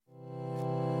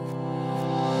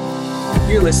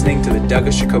You're listening to the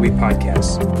Douglas Jacoby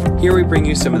Podcast. Here we bring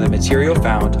you some of the material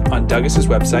found on Douglas's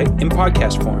website in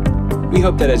podcast form. We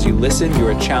hope that as you listen, you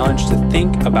are challenged to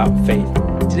think about faith.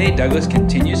 Today, Douglas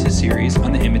continues his series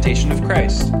on the imitation of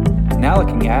Christ. Now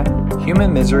looking at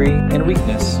human misery and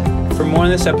weakness. For more on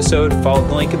this episode, follow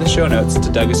the link in the show notes to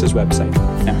Douglas's website.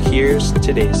 Now here's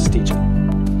today's teaching.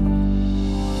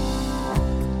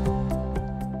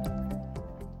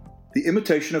 The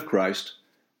Imitation of Christ.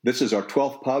 This is our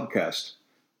 12th podcast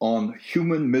on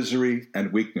human misery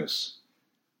and weakness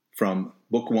from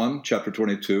Book 1, Chapter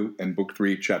 22, and Book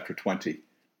 3, Chapter 20.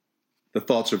 The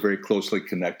thoughts are very closely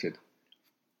connected.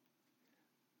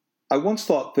 I once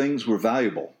thought things were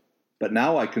valuable, but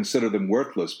now I consider them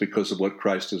worthless because of what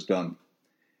Christ has done.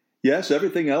 Yes,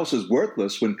 everything else is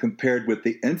worthless when compared with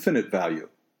the infinite value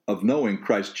of knowing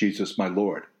Christ Jesus my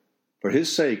Lord. For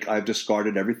his sake I have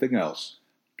discarded everything else,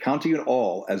 counting it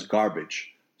all as garbage,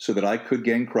 so that I could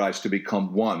gain Christ to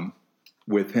become one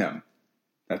with him.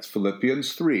 That's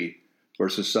Philippians 3,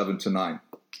 verses 7 to 9.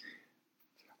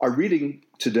 Our reading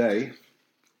today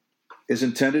is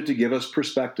intended to give us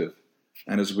perspective.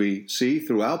 And as we see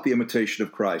throughout the imitation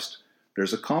of Christ,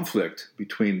 there's a conflict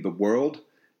between the world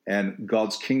and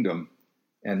God's kingdom.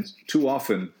 And too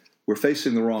often, we're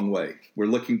facing the wrong way. We're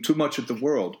looking too much at the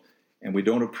world, and we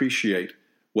don't appreciate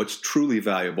what's truly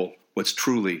valuable, what's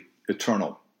truly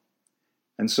eternal.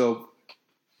 And so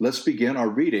let's begin our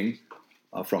reading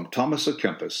from Thomas à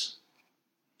Kempis.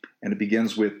 And it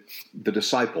begins with the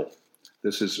disciple.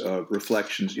 This is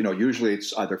reflections. Usually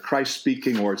it's either Christ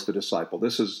speaking or it's the disciple.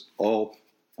 This is all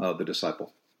the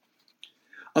disciple.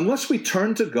 Unless we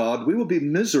turn to God, we will be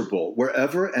miserable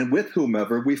wherever and with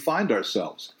whomever we find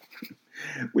ourselves.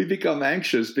 We become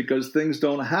anxious because things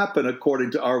don't happen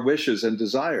according to our wishes and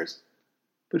desires.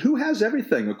 But who has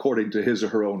everything according to his or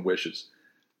her own wishes?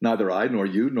 Neither I, nor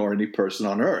you, nor any person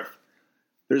on earth.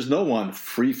 There's no one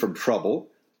free from trouble,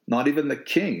 not even the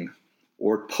king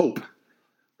or pope.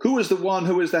 Who is the one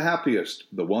who is the happiest?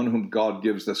 The one whom God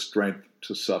gives the strength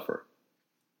to suffer.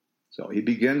 So he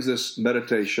begins this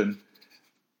meditation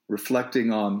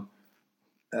reflecting on,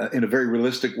 in a very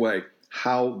realistic way,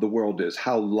 how the world is,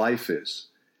 how life is.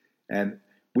 And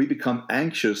we become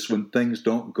anxious when things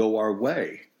don't go our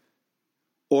way,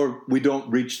 or we don't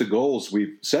reach the goals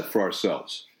we've set for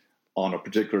ourselves on a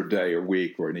particular day or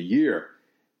week or in a year.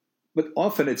 But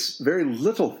often it's very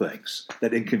little things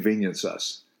that inconvenience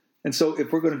us. And so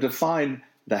if we're going to define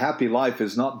the happy life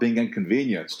as not being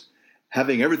inconvenienced,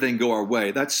 having everything go our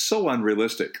way, that's so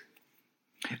unrealistic.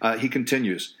 He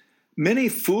continues, many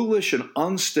foolish and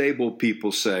unstable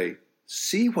people say,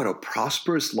 see what a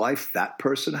prosperous life that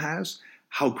person has,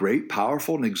 how great,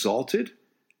 powerful, and exalted.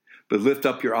 But lift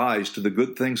up your eyes to the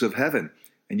good things of heaven,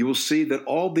 and you will see that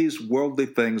all these worldly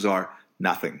things are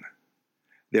nothing.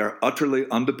 They are utterly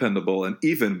undependable and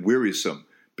even wearisome,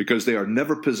 because they are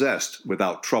never possessed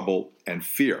without trouble and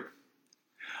fear.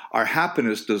 Our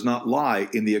happiness does not lie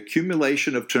in the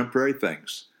accumulation of temporary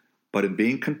things, but in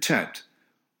being content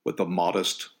with a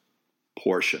modest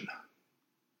portion.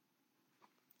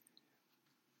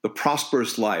 The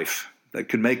prosperous life that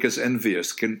can make us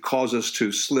envious, can cause us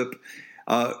to slip.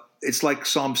 It's like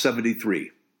Psalm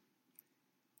 73.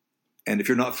 And if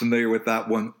you're not familiar with that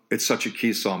one, it's such a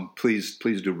key psalm. Please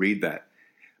do read that.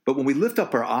 But when we lift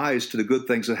up our eyes to the good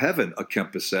things of heaven, à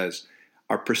Kempis says,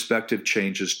 our perspective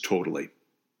changes totally.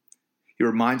 He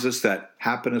reminds us that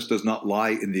happiness does not lie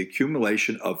in the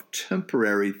accumulation of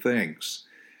temporary things.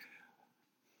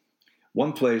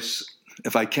 One place,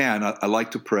 if I can, I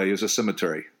like to pray is a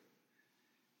cemetery,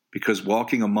 because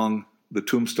walking among the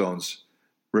tombstones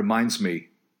reminds me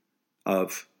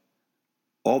of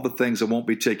all the things I won't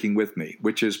be taking with me,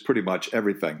 which is pretty much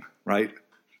everything, right?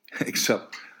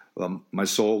 Except my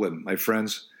soul and my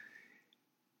friends.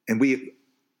 And we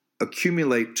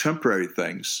accumulate temporary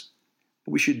things,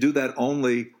 but we should do that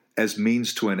only as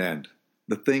means to an end.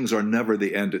 The things are never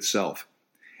the end itself.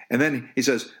 And then he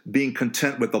says, being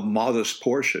content with a modest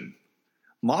portion.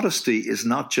 Modesty is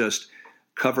not just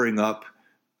covering up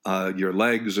your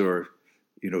legs or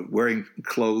wearing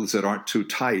clothes that aren't too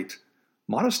tight.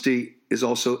 Modesty is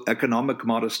also economic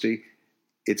modesty.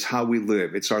 It's how we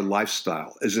live. It's our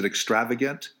lifestyle. Is it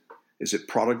extravagant? Is it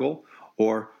prodigal?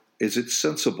 Or is it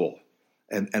sensible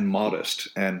and modest?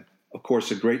 And, of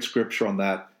course, a great scripture on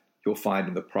that you'll find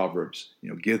in the Proverbs.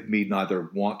 Give me neither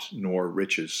want nor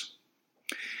riches.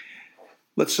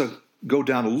 Let's go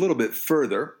down a little bit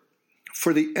further.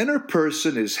 For the inner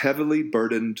person is heavily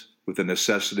burdened with the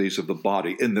necessities of the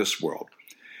body in this world.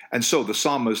 And so the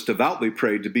psalmist devoutly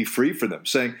prayed to be free from them,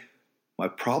 saying, my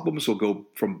problems will go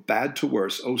from bad to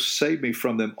worse. Oh, save me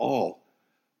from them all.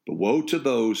 But woe to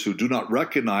those who do not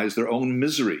recognize their own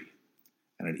misery,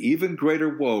 and an even greater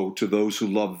woe to those who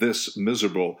love this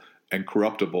miserable and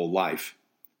corruptible life.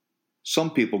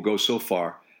 Some people go so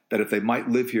far that if they might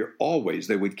live here always,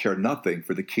 they would care nothing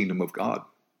for the kingdom of God.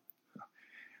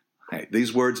 Hey,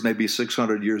 these words may be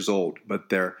 600 years old, but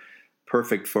they're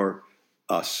perfect for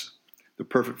us. They're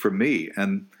perfect for me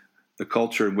and the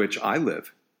culture in which I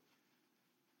live.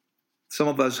 Some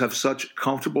of us have such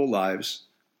comfortable lives.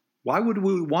 Why would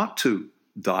we want to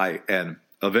die and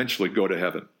eventually go to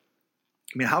heaven?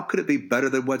 I mean, how could it be better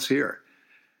than what's here?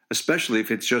 Especially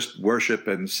if it's just worship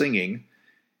and singing.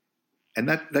 And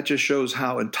that just shows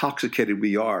how intoxicated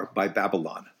we are by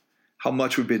Babylon, how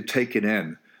much we've been taken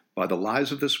in by the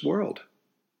lies of this world.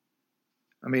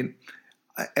 I mean,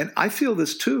 and I feel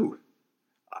this too.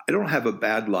 I don't have a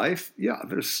bad life. Yeah,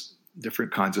 there's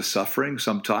different kinds of suffering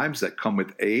sometimes that come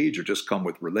with age or just come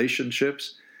with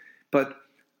relationships. But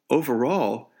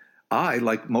overall, I,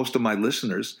 like most of my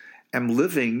listeners, am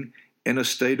living in a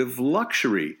state of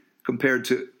luxury compared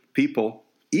to people,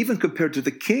 even compared to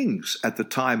the kings at the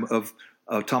time of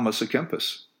Thomas à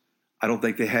Kempis. I don't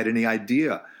think they had any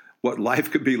idea what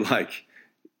life could be like,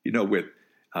 with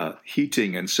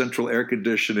heating and central air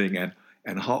conditioning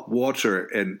and hot water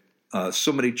and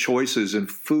so many choices in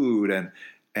food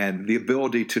and the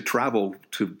ability to travel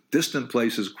to distant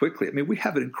places quickly. I mean, we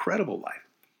have an incredible life.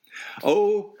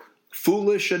 Oh,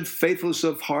 foolish and faithless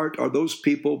of heart are those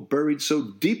people buried so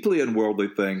deeply in worldly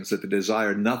things that they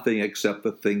desire nothing except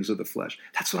the things of the flesh.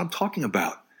 That's what I'm talking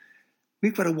about.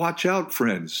 We've got to watch out,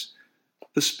 friends.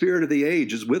 The spirit of the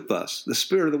age is with us. The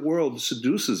spirit of the world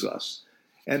seduces us.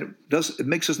 And it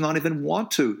makes us not even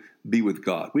want to be with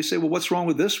God. We say, well, what's wrong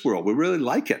with this world? We really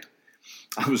like it.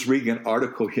 I was reading an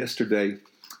article yesterday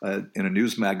in a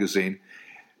news magazine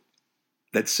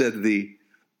that said the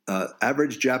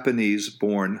average Japanese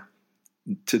born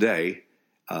today,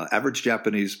 average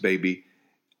Japanese baby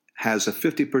has a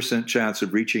 50% chance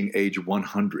of reaching age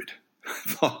 100. I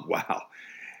thought, wow.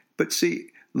 But see,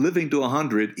 living to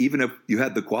 100, even if you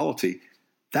had the quality,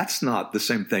 that's not the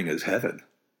same thing as heaven.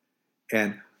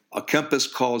 And à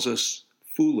Kempis calls us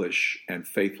foolish and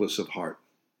faithless of heart.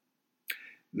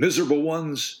 Miserable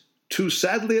ones, too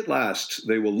sadly at last,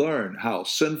 they will learn how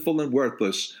sinful and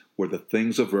worthless were the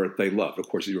things of earth they loved. Of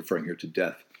course, he's referring here to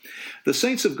death. The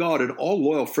saints of God and all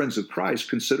loyal friends of Christ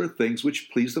consider things which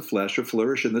please the flesh or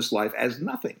flourish in this life as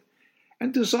nothing,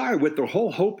 and desire with their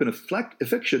whole hope and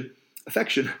affection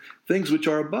things which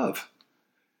are above.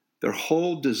 Their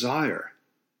whole desire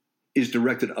is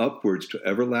directed upwards to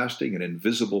everlasting and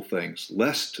invisible things,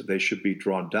 lest they should be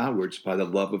drawn downwards by the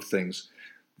love of things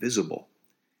visible.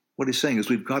 What he's saying is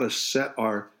we've got to set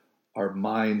our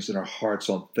minds and our hearts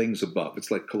on things above.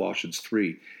 It's like Colossians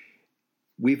 3.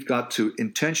 We've got to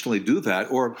intentionally do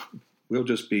that, or we'll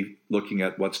just be looking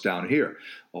at what's down here,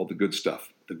 all the good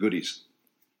stuff, the goodies.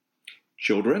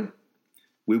 Children,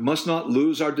 we must not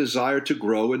lose our desire to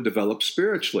grow and develop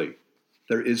spiritually.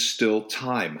 There is still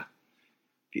time.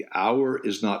 The hour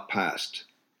is not past.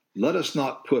 Let us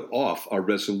not put off our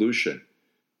resolution.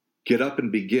 Get up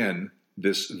and begin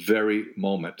this very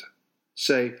moment.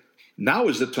 Say, now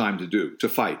is the time to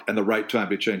fight, and the right time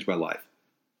to change my life.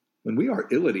 When we are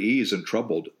ill at ease and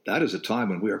troubled, that is a time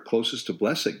when we are closest to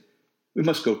blessing. We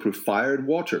must go through fire and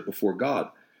water before God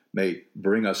may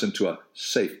bring us into a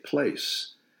safe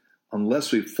place.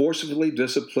 Unless we forcibly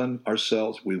discipline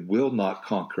ourselves, we will not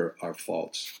conquer our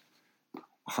faults.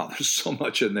 Wow, there's so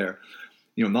much in there.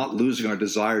 Not losing our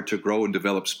desire to grow and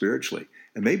develop spiritually.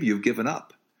 And maybe you've given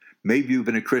up. Maybe you've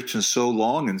been a Christian so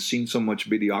long and seen so much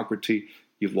mediocrity,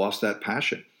 you've lost that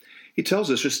passion. He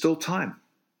tells us there's still time.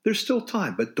 There's still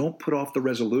time, but don't put off the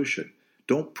resolution.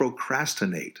 Don't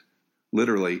procrastinate.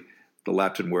 Literally, the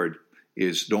Latin word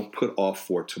is don't put off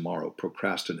for tomorrow.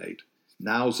 Procrastinate.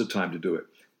 Now's the time to do it.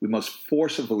 We must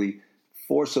forcibly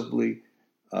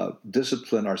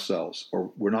discipline ourselves,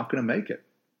 or we're not going to make it.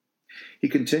 He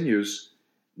continues,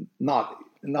 not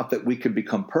that we can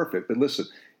become perfect, but listen,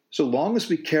 so long as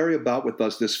we carry about with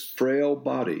us this frail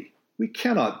body, we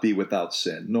cannot be without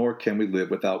sin, nor can we live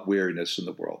without weariness in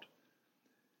the world.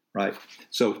 Right?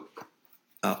 So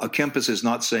à Kempis is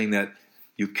not saying that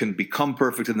you can become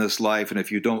perfect in this life, and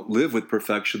if you don't live with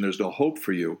perfection, there's no hope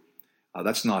for you.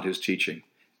 That's not his teaching.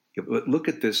 But look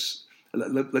at this.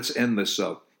 Let's end this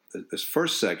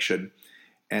first section.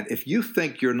 And if you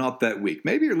think you're not that weak,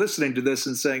 maybe you're listening to this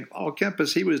and saying, oh,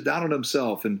 Kempis, he was down on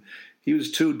himself and he was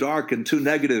too dark and too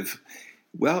negative.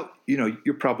 Well,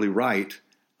 you're probably right,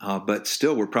 but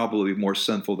still we're probably more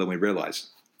sinful than we realize.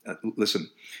 Listen,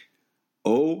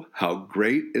 oh, how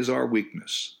great is our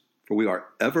weakness, for we are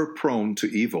ever prone to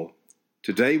evil,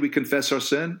 Today we confess our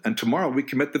sin, and tomorrow we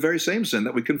commit the very same sin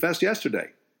that we confessed yesterday.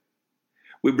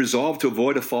 We resolve to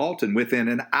avoid a fault, and within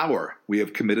an hour we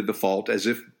have committed the fault as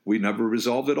if we never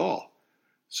resolved at all.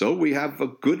 So we have a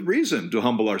good reason to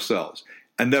humble ourselves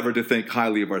and never to think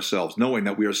highly of ourselves, knowing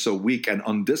that we are so weak and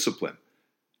undisciplined.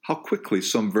 How quickly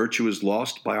some virtue is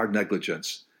lost by our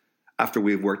negligence after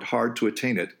we have worked hard to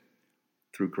attain it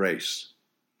through grace.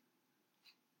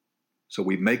 So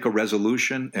we make a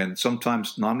resolution, and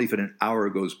sometimes not even an hour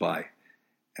goes by,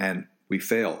 and we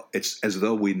fail. It's as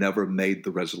though we never made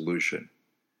the resolution.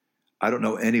 I don't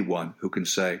know anyone who can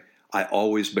say, I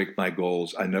always make my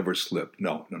goals, I never slip.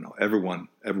 No. Everyone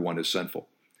is sinful.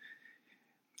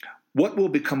 What will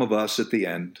become of us at the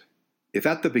end if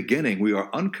at the beginning we are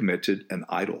uncommitted and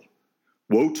idle?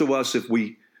 Woe to us if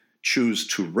we choose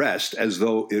to rest as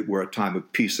though it were a time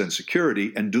of peace and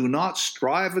security, and do not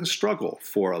strive and struggle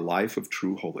for a life of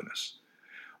true holiness.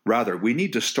 Rather, we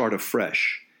need to start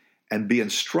afresh and be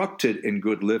instructed in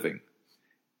good living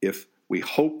if we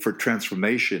hope for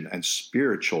transformation and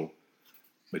spiritual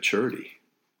maturity.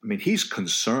 I mean, he's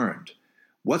concerned.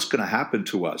 What's going to happen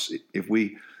to us if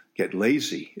we get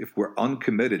lazy, if we're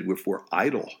uncommitted, if we're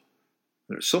idle?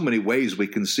 There's so many ways we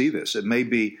can see this. It may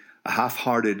be a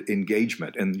half-hearted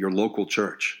engagement in your local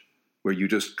church where you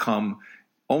just come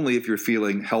only if you're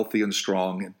feeling healthy and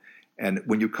strong. And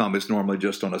when you come, it's normally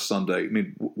just on a Sunday. I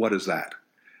mean, what is that?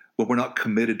 Well, we're not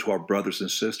committed to our brothers and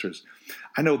sisters.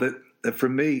 I know that for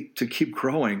me, to keep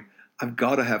growing, I've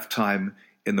got to have time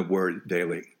in the Word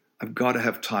daily. I've got to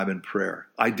have time in prayer,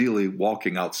 ideally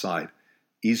walking outside.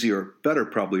 Easier, better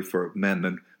probably for men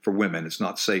than for women. It's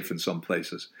not safe in some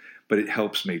places, but it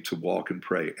helps me to walk and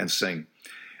pray and sing.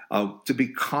 To be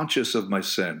conscious of my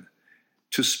sin,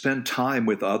 to spend time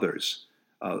with others,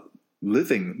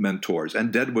 living mentors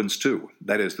and dead ones too.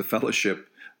 That is the fellowship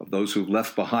of those who've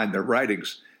left behind their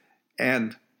writings,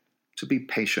 and to be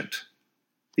patient.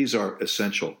 These are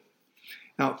essential.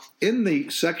 Now, in the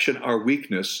section, Our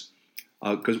Weakness,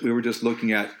 because we were just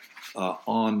looking at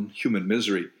on human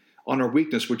misery, on our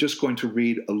weakness, we're just going to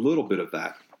read a little bit of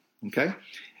that, okay?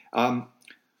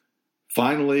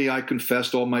 Finally, I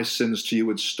confessed all my sins to you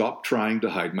and stopped trying to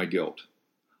hide my guilt.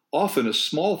 Often a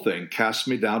small thing casts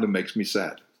me down and makes me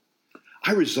sad.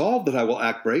 I resolve that I will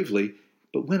act bravely,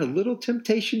 but when a little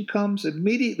temptation comes,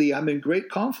 immediately I'm in great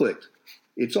conflict.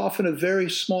 It's often a very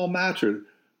small matter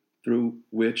through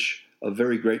which a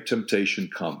very great temptation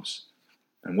comes.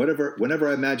 And whenever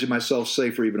I imagine myself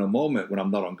safe for even a moment when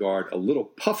I'm not on guard, a little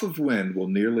puff of wind will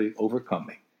nearly overcome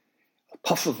me. A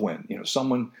puff of wind,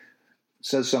 someone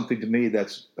says something to me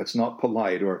that's not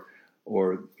polite, or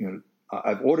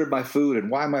I've ordered my food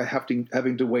and why am I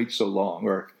having to wait so long?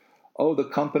 Or, oh, the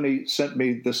company sent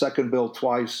me the second bill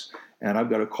twice and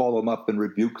I've got to call them up and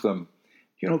rebuke them.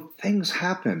 Things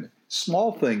happen.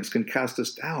 Small things can cast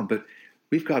us down, but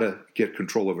we've got to get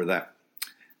control over that.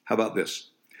 How about this?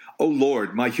 O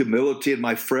Lord, my humility and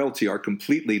my frailty are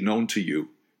completely known to you.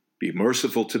 Be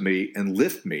merciful to me and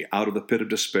lift me out of the pit of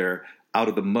despair, out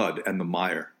of the mud and the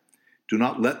mire. Do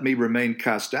not let me remain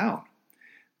cast down.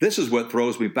 This is what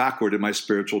throws me backward in my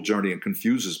spiritual journey and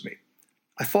confuses me.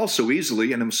 I fall so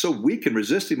easily and am so weak in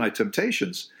resisting my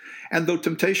temptations. And though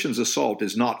temptation's assault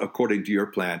is not according to your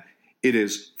plan, it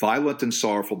is violent and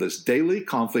sorrowful. This daily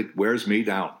conflict wears me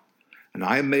down. And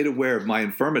I am made aware of my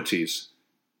infirmities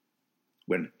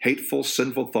when hateful,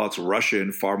 sinful thoughts rush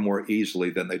in far more easily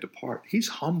than they depart. He's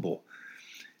humble.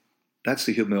 That's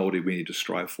the humility we need to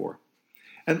strive for.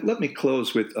 And let me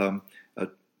close with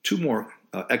two more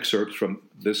excerpts from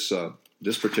this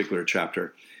particular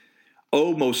chapter.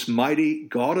 O most mighty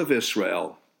God of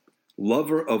Israel,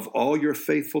 lover of all your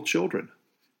faithful children,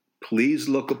 please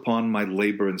look upon my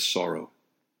labor and sorrow.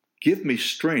 Give me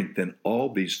strength in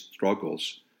all these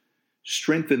struggles.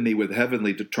 Strengthen me with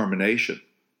heavenly determination,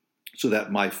 so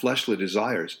that my fleshly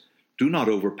desires do not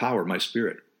overpower my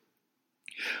spirit.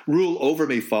 Rule over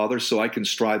me, Father, so I can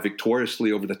strive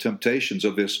victoriously over the temptations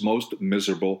of this most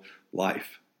miserable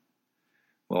life.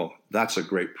 Well, that's a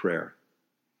great prayer.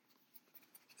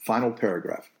 Final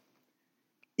paragraph.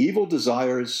 Evil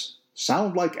desires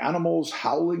sound like animals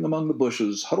howling among the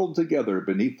bushes, huddled together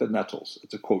beneath the nettles.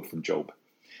 It's a quote from Job.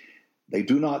 They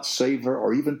do not savor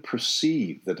or even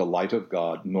perceive the delight of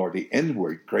God, nor the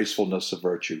inward gracefulness of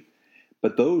virtue.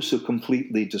 But those who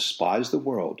completely despise the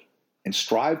world and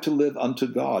strive to live unto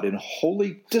God in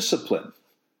holy discipline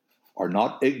are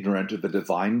not ignorant of the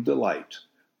divine delight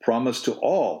promised to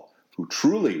all who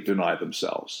truly deny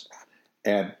themselves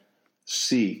and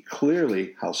see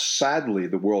clearly how sadly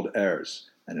the world errs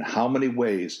and in how many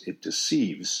ways it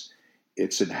deceives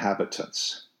its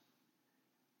inhabitants.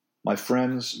 My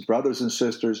friends, brothers and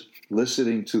sisters,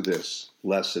 listening to this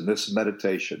lesson, this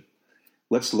meditation,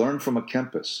 let's learn from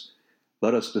Akempis.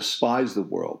 Let us despise the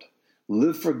world,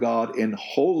 live for God in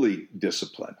holy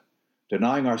discipline,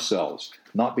 denying ourselves,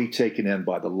 not be taken in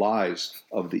by the lies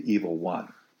of the evil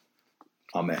one.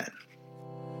 Amen.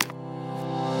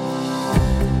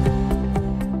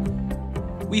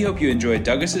 We hope you enjoyed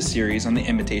Douglas's series on the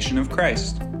imitation of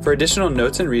Christ. For additional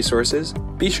notes and resources,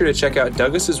 be sure to check out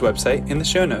Douglas's website in the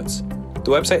show notes.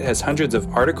 The website has hundreds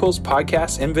of articles,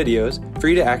 podcasts, and videos for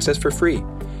you to access for free.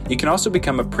 You can also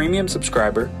become a premium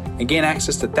subscriber and gain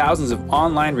access to thousands of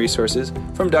online resources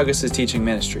from Douglas's teaching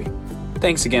ministry.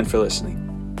 Thanks again for listening.